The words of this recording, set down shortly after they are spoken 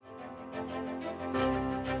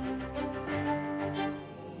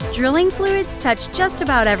Drilling fluids touch just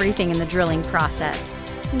about everything in the drilling process.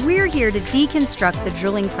 We're here to deconstruct the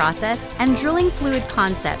drilling process and drilling fluid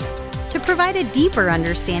concepts to provide a deeper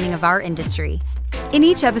understanding of our industry. In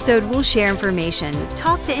each episode, we'll share information,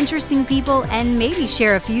 talk to interesting people, and maybe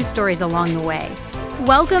share a few stories along the way.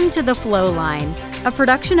 Welcome to The Flow Line, a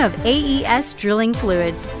production of AES Drilling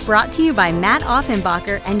Fluids, brought to you by Matt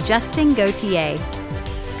Offenbacher and Justin Gauthier.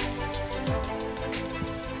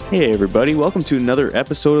 Hey everybody, welcome to another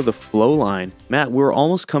episode of The Flow Line. Matt, we're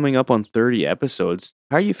almost coming up on 30 episodes.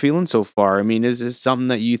 How are you feeling so far? I mean, is this something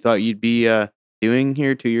that you thought you'd be doing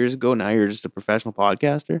here 2 years ago? Now you're just a professional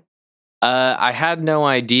podcaster? I had no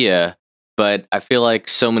idea, but I feel like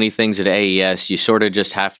so many things at AES, you sort of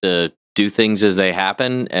just have to do things as they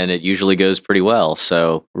happen, and it usually goes pretty well.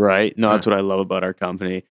 So, right? No, that's what I love about our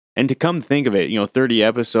company. And to come think of it, 30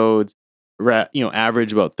 episodes,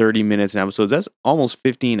 average about 30 minutes in episodes. That's almost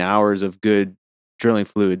 15 hours of good drilling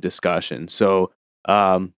fluid discussion. So,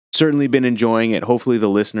 certainly been enjoying it. Hopefully the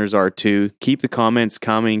listeners are too. Keep the comments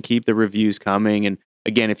coming, keep the reviews coming. And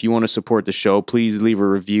again, if you want to support the show, please leave a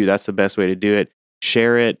review. That's the best way to do it.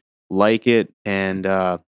 Share it, like it. And,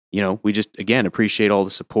 we just, again, appreciate all the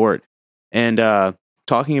support. And,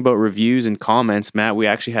 talking about reviews and comments, Matt, we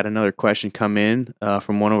actually had another question come in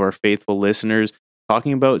from one of our faithful listeners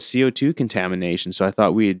talking about CO2 contamination. So I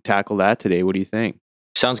thought we'd tackle that today. What do you think?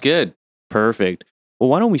 Sounds good. Perfect. Well,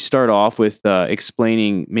 why don't we start off with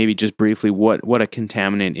explaining maybe just briefly what a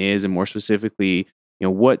contaminant is, and more specifically,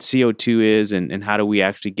 what CO2 is, and how do we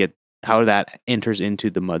actually how that enters into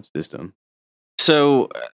the mud system? So,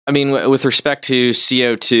 I mean, with respect to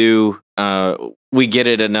CO2, we get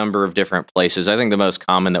it a number of different places. I think the most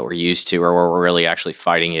common that we're used to, or where we're really actually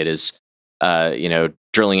fighting it, is,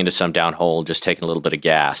 drilling into some downhole, just taking a little bit of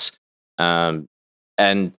gas.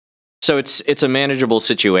 And so it's a manageable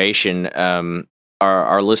situation.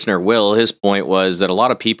 Our listener, Will, his point was that a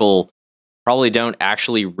lot of people probably don't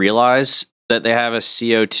actually realize that they have a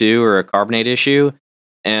CO2 or a carbonate issue.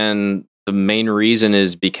 And the main reason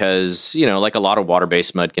is because, like a lot of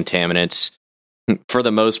water-based mud contaminants, for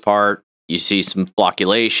the most part, you see some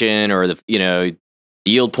flocculation, or the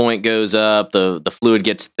yield point goes up, the fluid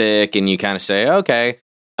gets thick, and you kind of say, okay,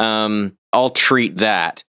 I'll treat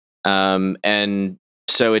that. And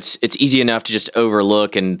so it's easy enough to just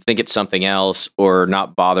overlook and think it's something else, or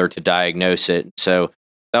not bother to diagnose it. So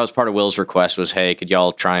that was part of Will's request was, hey, could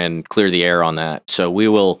y'all try and clear the air on that? So we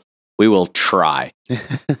will try.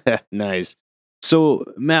 Nice. So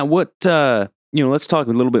Matt, what, let's talk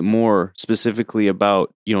a little bit more specifically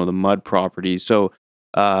about, the mud properties. So,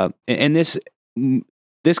 and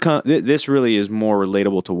this really is more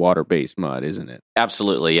relatable to water-based mud, isn't it?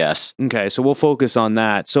 Absolutely, yes. Okay, so we'll focus on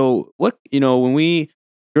that. So what, when we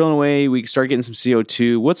drilling away, we start getting some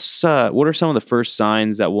CO2. What are some of the first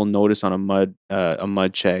signs that we'll notice on a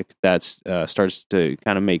mud check that starts to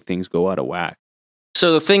kind of make things go out of whack?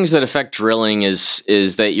 So the things that affect drilling is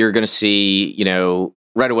that you're going to see,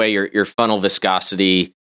 right away your funnel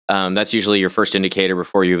viscosity. That's usually your first indicator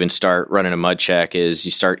before you even start running a mud check, is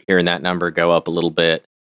you start hearing that number go up a little bit.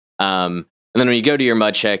 And then when you go to your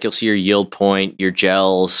mud check, you'll see your yield point, your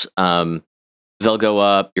gels, they'll go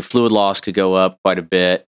up. Your fluid loss could go up quite a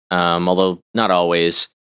bit, although not always.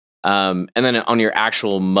 And then on your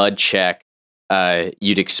actual mud check,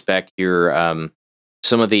 you'd expect your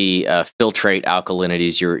some of the filtrate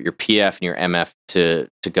alkalinities, your PF and your MF to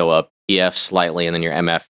go up. PF slightly, and then your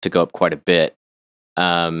MF to go up quite a bit.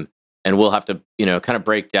 And we'll have to kind of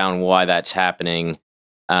break down why that's happening.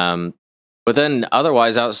 But then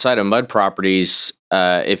otherwise, outside of mud properties,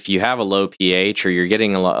 if you have a low pH or you're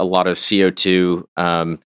getting a lot of CO2,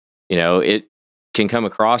 it can come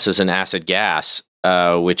across as an acid gas,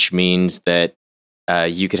 which means that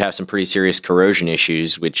you could have some pretty serious corrosion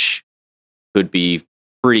issues, which could be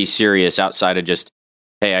pretty serious outside of just,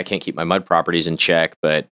 hey, I can't keep my mud properties in check.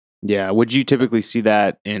 But yeah, would you typically see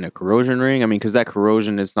that in a corrosion ring? I mean, because that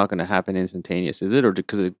corrosion is not going to happen instantaneous, is it? Or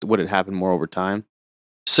would it happen more over time?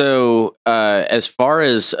 So as far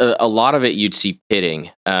as a lot of it, you'd see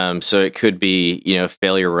pitting. So it could be,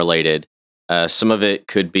 failure related. Some of it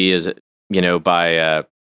could be by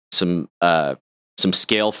some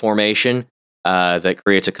scale formation that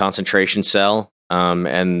creates a concentration cell.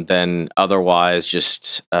 And then otherwise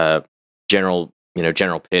just general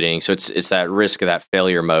pitting. So it's that risk of that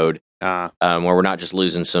failure mode where we're not just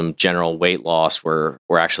losing some general weight loss, we're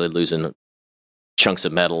actually losing chunks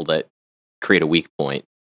of metal that create a weak point.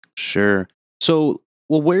 Sure. So,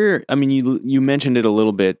 you mentioned it a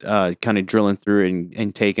little bit, kind of drilling through it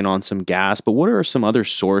and taking on some gas, but what are some other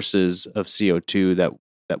sources of CO2 that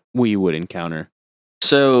we would encounter?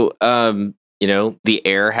 So, the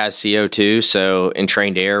air has CO2. So in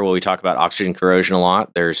trained air, where we talk about oxygen corrosion a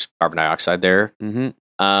lot, there's carbon dioxide there.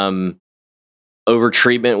 Over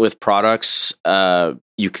treatment with products, some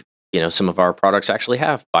of our products actually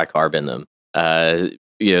have bicarb in them.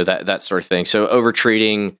 That sort of thing. So over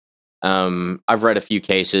treating, I've read a few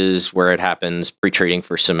cases where it happens pre-treating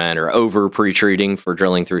for cement or over pre-treating for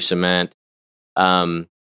drilling through cement.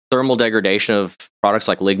 Thermal degradation of products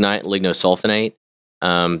like lignite, lignosulfonate.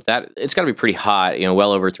 That it's got to be pretty hot,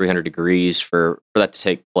 well over 300 degrees for that to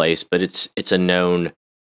take place, but it's a known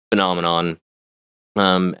phenomenon.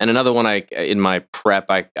 And another one in my prep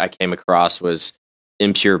I came across was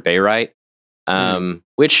impure barite,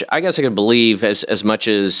 which I guess I could believe as much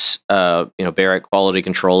as barite quality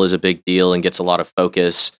control is a big deal and gets a lot of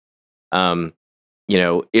focus.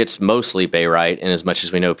 It's mostly barite, and as much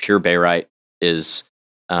as we know, pure barite is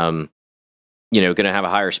going to have a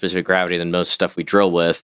higher specific gravity than most stuff we drill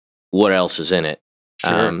with. What else is in it?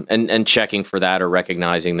 Sure. And checking for that or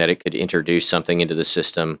recognizing that it could introduce something into the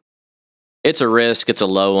system. It's a risk. It's a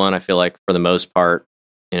low one. I feel like for the most part,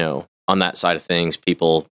 on that side of things,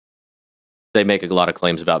 people, they make a lot of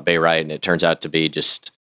claims about barite, and it turns out to be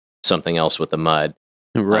just something else with the mud.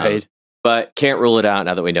 Right. But can't rule it out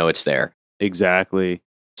now that we know it's there. Exactly.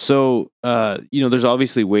 So, there's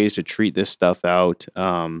obviously ways to treat this stuff out.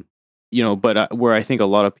 But where I think a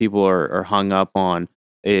lot of people are hung up on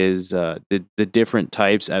is the different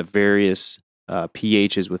types at various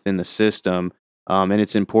pHs within the system. And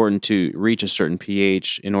it's important to reach a certain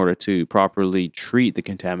pH in order to properly treat the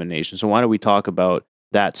contamination. So why don't we talk about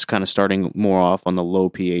that's kind of starting more off on the low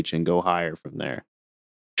pH and go higher from there?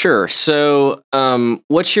 Sure. So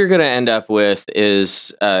what you're going to end up with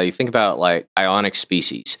is you think about like ionic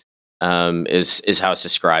species is how it's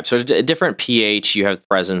described. So at a different pH, you have the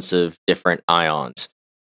presence of different ions.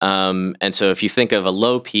 And so if you think of a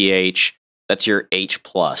low pH, that's your H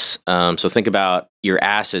plus. So think about your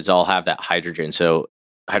acids all have that hydrogen. So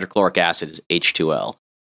hydrochloric acid is H2L,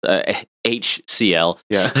 HCl.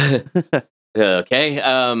 Yeah. Okay.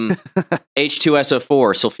 H2SO4,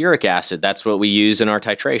 sulfuric acid. That's what we use in our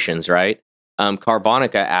titrations, right?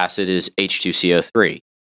 Carbonic acid is H2CO3.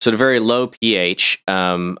 So at a very low pH,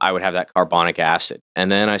 I would have that carbonic acid.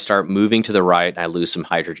 And then I start moving to the right and I lose some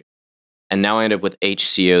hydrogen. And now I end up with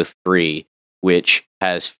HCO3, which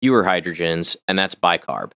has fewer hydrogens, and that's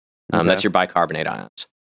bicarb. That's your bicarbonate ions.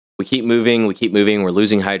 We keep moving, we're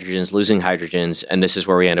losing hydrogens, and this is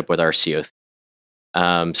where we end up with our CO3.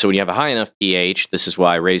 So when you have a high enough pH, this is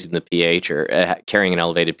why raising the pH or carrying an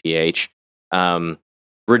elevated pH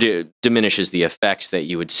diminishes the effects that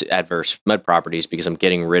you would adverse mud properties because I'm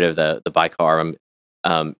getting rid of the bicarb.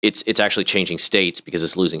 It's actually changing states because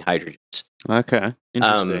it's losing hydrogens. Okay,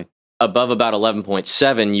 interesting. Above about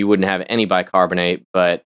 11.7, you wouldn't have any bicarbonate,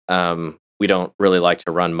 but we don't really like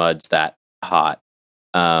to run muds that hot.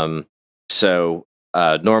 So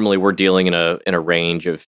normally we're dealing in a range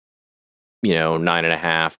of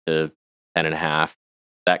 9.5 to 10.5,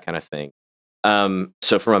 that kind of thing.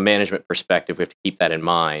 So from a management perspective, we have to keep that in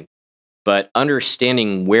mind. But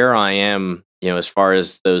understanding where I am, as far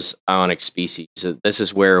as those ionic species, this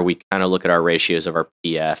is where we kind of look at our ratios of our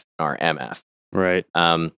PF and our MF. Right.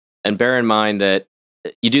 And bear in mind that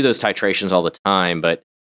you do those titrations all the time, but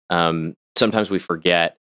sometimes we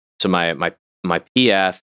forget. So my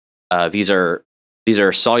PF, these are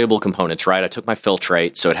soluble components, right? I took my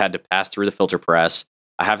filtrate, so it had to pass through the filter press.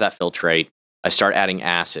 I have that filtrate. I start adding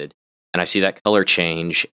acid, and I see that color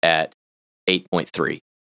change at 8.3,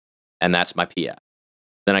 and that's my PF.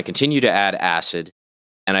 Then I continue to add acid,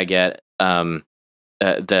 and I get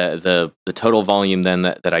the total volume then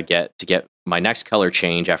that I get to get my next color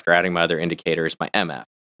change after adding my other indicators, my MF,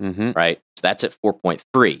 right? So that's at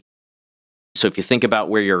 4.3. So if you think about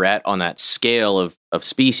where you're at on that scale of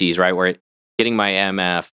species, right, where getting my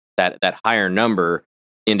MF, that higher number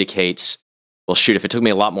indicates, well, shoot, if it took me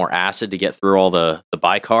a lot more acid to get through all the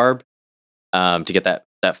bicarb to get that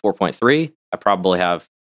 4.3, I probably have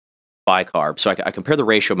bicarb. So I compare the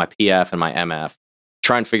ratio of my PF and my MF,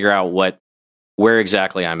 try and figure out where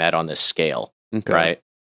exactly I'm at on this scale, right?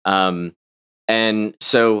 And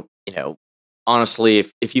so, honestly,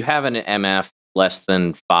 if you have an MF less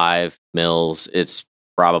than 5 mils, it's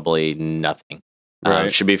probably nothing. Right.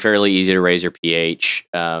 It should be fairly easy to raise your pH.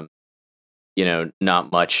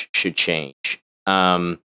 Not much should change.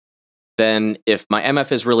 Then if my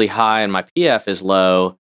MF is really high and my PF is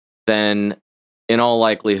low, then in all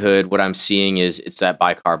likelihood, what I'm seeing is it's that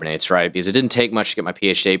bicarbonates, right? Because it didn't take much to get my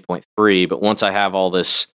pH to 8.3, but once I have all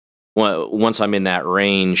this, once I'm in that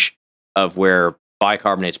range of where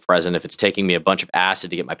bicarbonate's present, if it's taking me a bunch of acid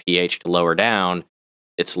to get my pH to lower down,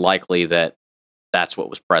 it's likely that that's what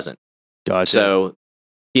was present. Gotcha. So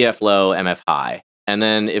PF low, MF high. And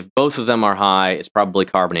then if both of them are high, it's probably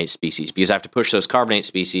carbonate species, because I have to push those carbonate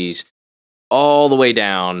species all the way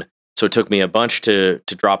down. So it took me a bunch to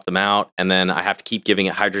drop them out. And then I have to keep giving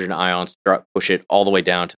it hydrogen ions to push it all the way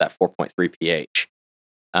down to that 4.3 pH.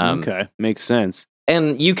 Okay, makes sense.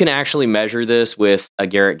 And you can actually measure this with a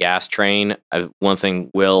Garrett gas train. One thing,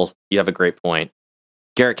 Will, you have a great point.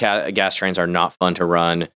 Garrett gas trains are not fun to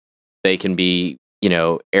run. They can be,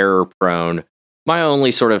 error prone. My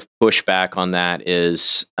only sort of pushback on that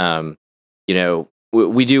is,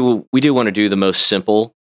 we do want to do the most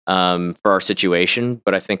simple for our situation,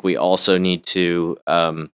 but I think we also need to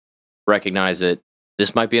recognize that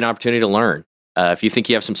this might be an opportunity to learn. If you think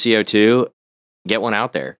you have some CO2, get one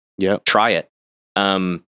out there. Yep. Try it.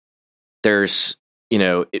 There's,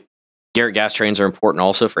 Garrett gas trains are important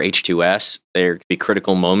also for H2S. There could be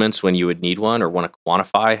critical moments when you would need one or want to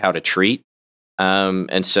quantify how to treat.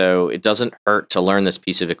 And so it doesn't hurt to learn this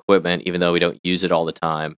piece of equipment, even though we don't use it all the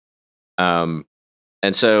time. And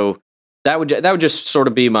so that would just sort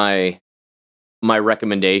of be my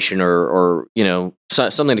recommendation, or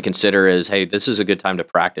something to consider is, hey, this is a good time to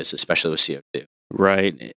practice, especially with CO2.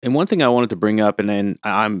 Right. And one thing I wanted to bring up, and then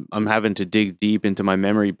I'm having to dig deep into my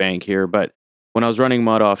memory bank here, but when I was running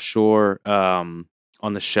mud offshore, on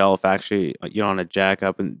the shelf, actually, on a jack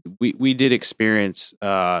up, and we did experience,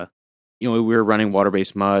 we were running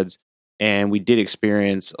water-based muds, and we did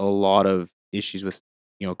experience a lot of issues with,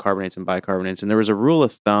 carbonates and bicarbonates. And there was a rule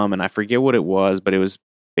of thumb, and I forget what it was, but it was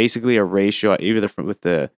basically a ratio, either with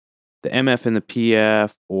the MF and the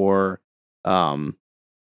PF, or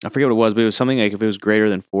I forget what it was, but it was something like if it was greater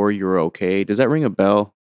than 4, you were okay. Does that ring a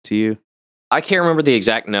bell to you? I can't remember the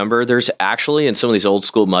exact number. There's actually, in some of these old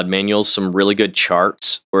school mud manuals, some really good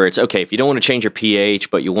charts where it's, okay, if you don't want to change your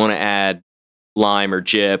pH, but you want to add lime or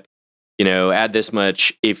gyp, add this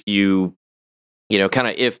much. If you, kind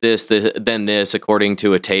of if this, then this, according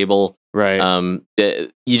to a table. Right.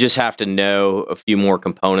 You just have to know a few more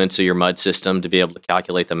components of your mud system to be able to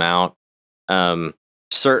calculate them out.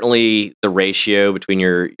 Certainly the ratio between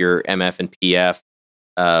your MF and PF,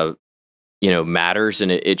 matters,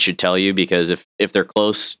 and it should tell you, because if they're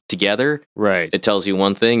close together, right, it tells you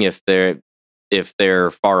one thing. If they're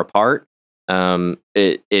far apart,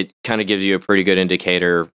 it kind of gives you a pretty good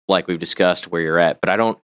indicator, like we've discussed, where you're at. But I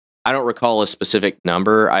don't recall a specific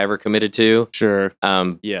number I ever committed to. Sure.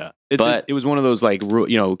 Yeah. It was one of those, like,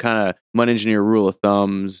 kind of mud engineer rule of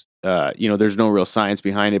thumbs. There's no real science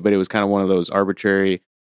behind it, but it was kind of one of those arbitrary,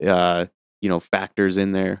 factors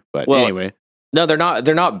in there. But anyway. No, they're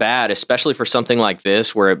not bad, especially for something like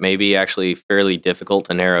this, where it may be actually fairly difficult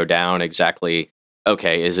to narrow down exactly,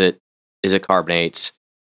 okay, is it carbonates?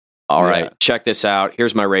 All right, check this out.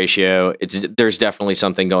 Here's my ratio. There's definitely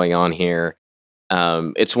something going on here.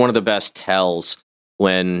 It's one of the best tells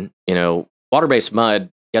when, water-based mud,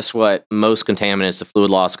 guess what? Most contaminants, the fluid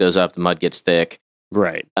loss goes up, the mud gets thick.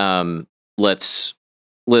 Right.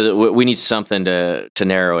 We need something to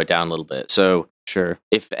narrow it down a little bit. So sure.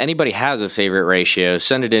 If anybody has a favorite ratio,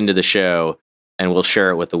 send it into the show and we'll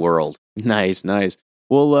share it with the world. Nice.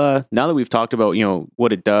 Well, now that we've talked about,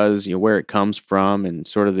 what it does, where it comes from, and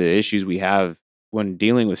sort of the issues we have when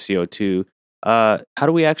dealing with CO2, how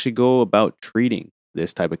do we actually go about treating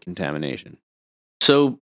this type of contamination?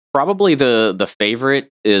 So probably the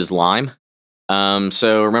favorite is lime.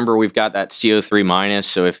 So remember, we've got that CO3 minus.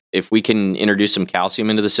 So if we can introduce some calcium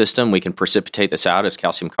into the system, we can precipitate this out as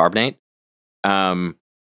calcium carbonate. And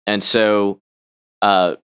so,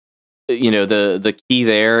 the key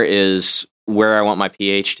there is where I want my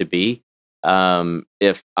pH to be.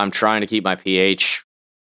 If I'm trying to keep my pH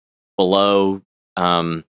below,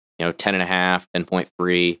 10.5,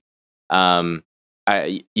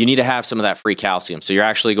 10.3, you need to have some of that free calcium. So you're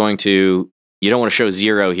actually you don't want to show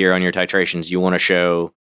 0 here on your titrations. You want to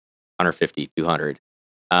show 150, 200.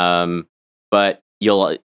 But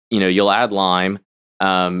you'll add lime,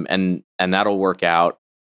 and that'll work out.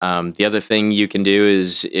 The other thing you can do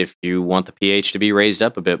is, if you want the pH to be raised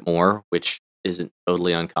up a bit more, which isn't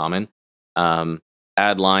totally uncommon,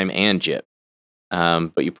 add lime and gyp.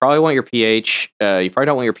 But you probably want your pH. You probably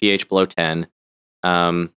don't want your pH below 10,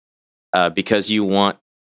 because you want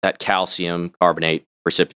that calcium carbonate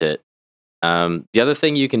precipitate. The other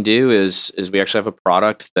thing you can do is we actually have a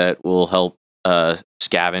product that will help scavenge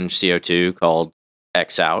CO2 called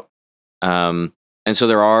X-Out. And so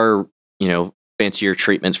there are, fancier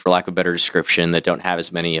treatments, for lack of a better description, that don't have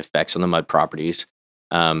as many effects on the mud properties.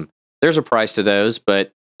 There's a price to those,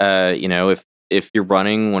 but if you're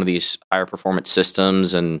running one of these higher performance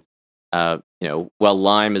systems and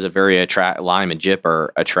lime is a very lime and gyp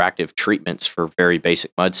are attractive treatments for very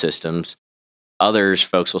basic mud systems. Others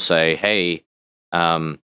folks will say, hey,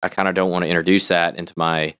 I kind of don't want to introduce that into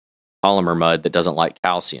my polymer mud that doesn't like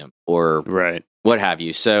calcium or what have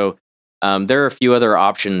you. So there are a few other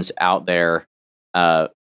options out there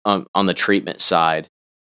on the treatment side.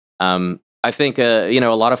 I think a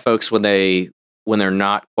lot of folks when they're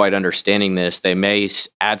not quite understanding this, they may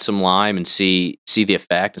add some lime and see the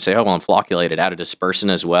effect and say, oh, well, I'm flocculated, add a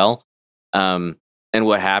dispersant as well. And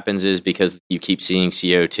what happens is because you keep seeing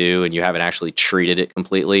CO2 and you haven't actually treated it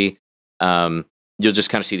completely, you'll just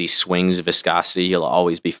kind of see these swings of viscosity. You'll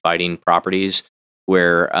always be fighting properties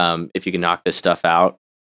where if you can knock this stuff out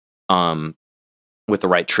with the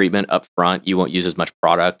right treatment up front, you won't use as much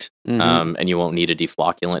product and you won't need a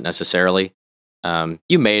deflocculant necessarily.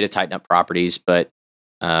 You may to tighten up properties, but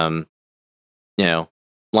lime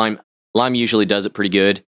usually does it pretty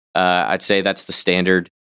good. I'd say that's the standard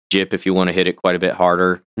gyp if you want to hit it quite a bit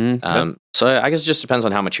harder. So I guess it just depends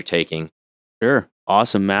on how much you're taking. Sure.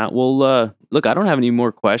 Awesome, Matt. Well, look, I don't have any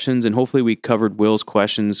more questions, and hopefully we covered Will's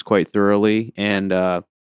questions quite thoroughly. And,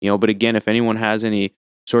 but again, if anyone has any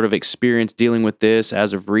sort of experience dealing with this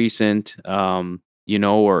as of recent, or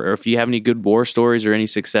if you have any good war stories or any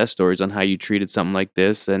success stories on how you treated something like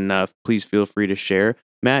this, then please feel free to share.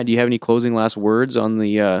 Matt, do you have any closing last words on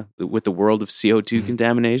with the world of CO2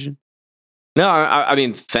 contamination? No, I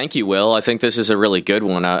mean, thank you, Will. I think this is a really good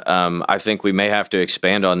one. I think we may have to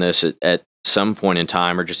expand on this at some point in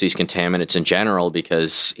time, or just these contaminants in general,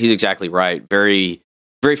 because he's exactly right. Very,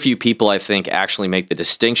 very few people, I think, actually make the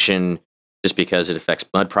distinction just because it affects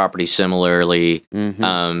mud properties similarly.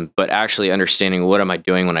 But actually understanding what am I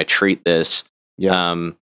doing when I treat this,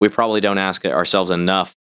 we probably don't ask ourselves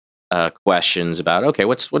enough questions about, okay,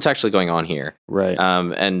 what's actually going on here? Right.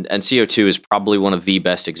 And CO2 is probably one of the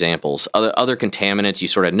best examples. Other contaminants, you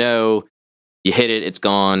sort of know, you hit it, it's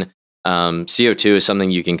gone. CO2 is something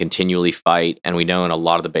you can continually fight, and we know in a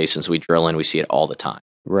lot of the basins we drill in, we see it all the time.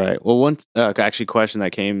 Right. Well, one actually question that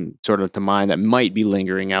came sort of to mind that might be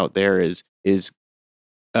lingering out there is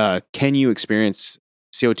can you experience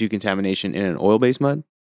CO2 contamination in an oil-based mud?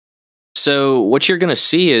 So what you're going to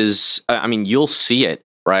see is, you'll see it,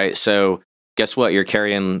 right? So guess what? You're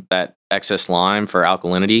carrying that excess lime for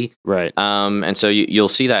alkalinity. Right. And so you'll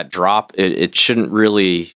see that drop. It shouldn't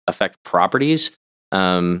really affect properties.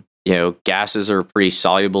 Gases are pretty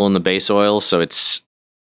soluble in the base oil, so it's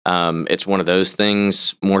one of those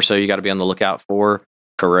things more so you got to be on the lookout for.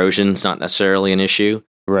 Corrosion's not necessarily an issue.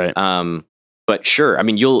 Right. But sure,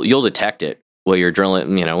 you'll detect it while you're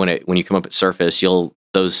drilling, when you come up at surface,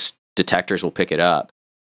 those detectors will pick it up.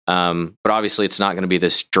 But obviously it's not going to be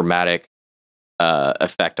this dramatic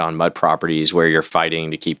effect on mud properties where you're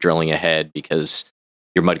fighting to keep drilling ahead because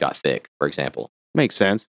your mud got thick, for example. Makes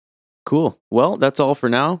sense. Cool. Well, that's all for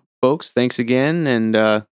now, folks. Thanks again,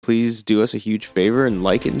 and please do us a huge favor and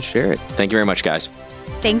like it and share it. Thank you very much, guys.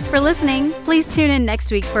 Thanks for listening. Please tune in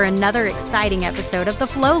next week for another exciting episode of The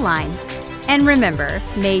Flow Line. And remember,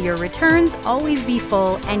 may your returns always be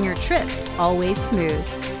full and your trips always smooth.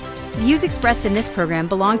 Views expressed in this program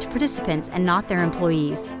belong to participants and not their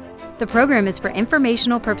employees. The program is for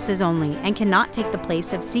informational purposes only and cannot take the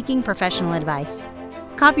place of seeking professional advice.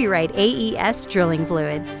 Copyright AES Drilling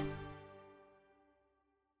Fluids.